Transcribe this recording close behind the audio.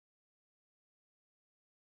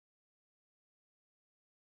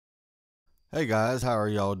Hey guys, how are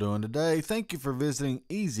y'all doing today? Thank you for visiting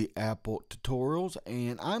Easy Apple Tutorials,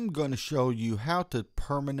 and I'm going to show you how to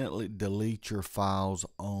permanently delete your files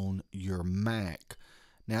on your Mac.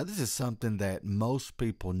 Now, this is something that most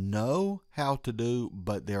people know how to do,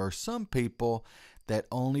 but there are some people that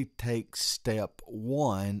only take step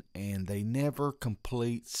one and they never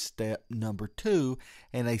complete step number two,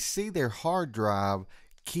 and they see their hard drive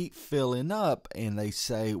keep filling up and they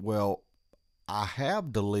say, well, I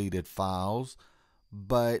have deleted files,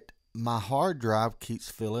 but my hard drive keeps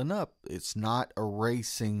filling up. It's not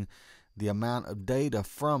erasing the amount of data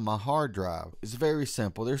from my hard drive. It's very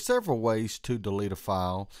simple. There's several ways to delete a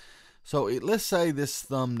file. So let's say this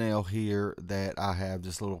thumbnail here that I have,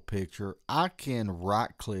 this little picture, I can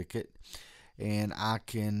right click it and I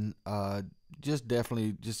can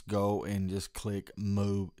definitely go and just click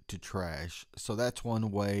move to trash. So that's one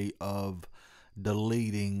way of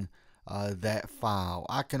deleting that file.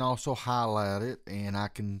 I can also highlight it and I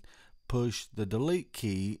can push the delete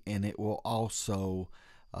key and it will also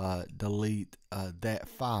delete that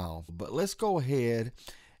file. But let's go ahead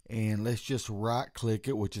and let's just right click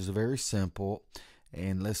it, which is very simple,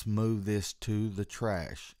 and let's move this to the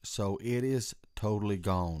trash. So it is totally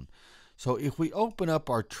gone. So if we open up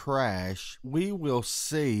our trash, we will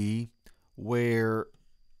see where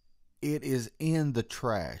it is in the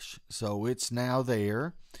trash. So it's now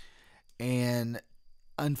there. And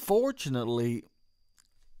unfortunately,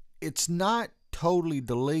 it's not totally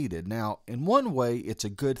deleted. Now, in one way, it's a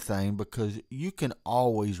good thing because you can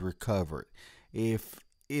always recover it. If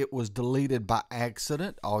it was deleted by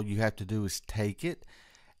accident, all you have to do is take it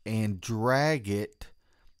and drag it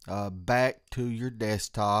back to your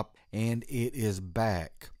desktop, and it is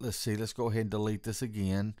back. Let's see. Let's go ahead and delete this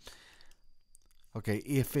again. Okay,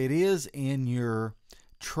 if it is in your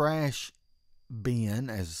trash bin,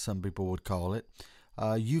 as some people would call it,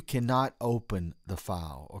 you cannot open the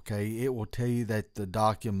file. Okay, it will tell you that the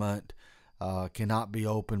document cannot be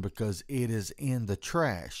opened because it is in the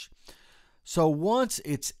trash. So once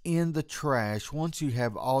it's in the trash, once you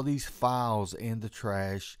have all these files in the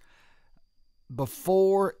trash,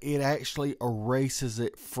 before it actually erases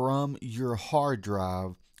it from your hard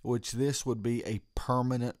drive, which this would be a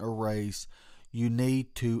permanent erase, you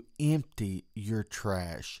need to empty your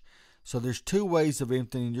trash. So there's two ways of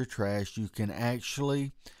emptying your trash. You can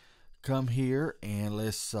actually come here and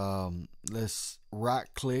let's right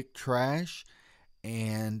click trash,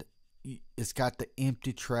 and it's got the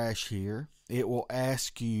empty trash here. It will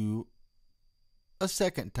ask you a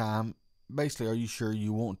second time, basically, are you sure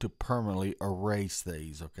you want to permanently erase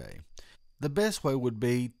these? Okay. The best way would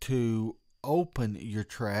be to open your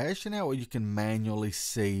trash, and that way you can manually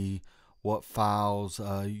see what files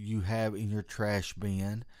you have in your trash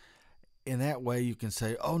bin. In that way you can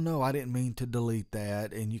say, oh no, I didn't mean to delete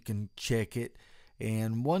that, and you can check it.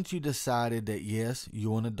 And once you decided that yes,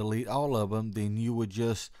 you want to delete all of them, then you would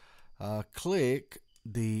just click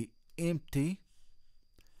the empty,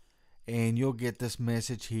 and you'll get this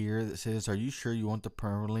message here that says, are you sure you want to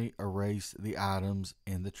permanently erase the items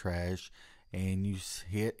in the trash? And you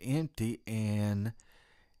hit empty, and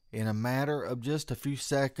in a matter of just a few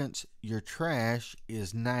seconds, your trash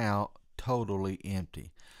is now totally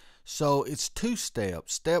empty. So it's two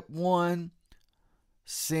steps. Step one,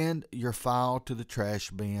 send your file to the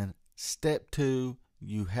trash bin. Step two,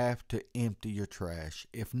 you have to empty your trash.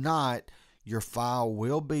 If not, your file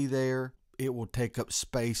will be there. It will take up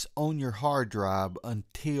space on your hard drive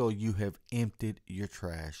until you have emptied your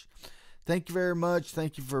trash. Thank you very much.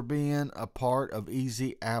 Thank you for being a part of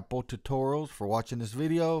Easy Apple Tutorials, for watching this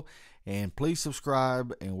video. And please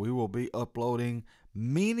subscribe, and we will be uploading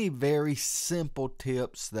many very simple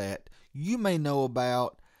tips that you may know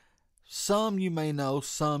about. Some you may know,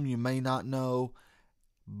 some you may not know,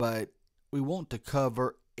 but we want to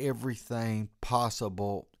cover everything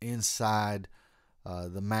possible inside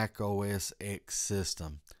the Mac OS X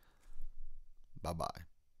system. Bye-bye.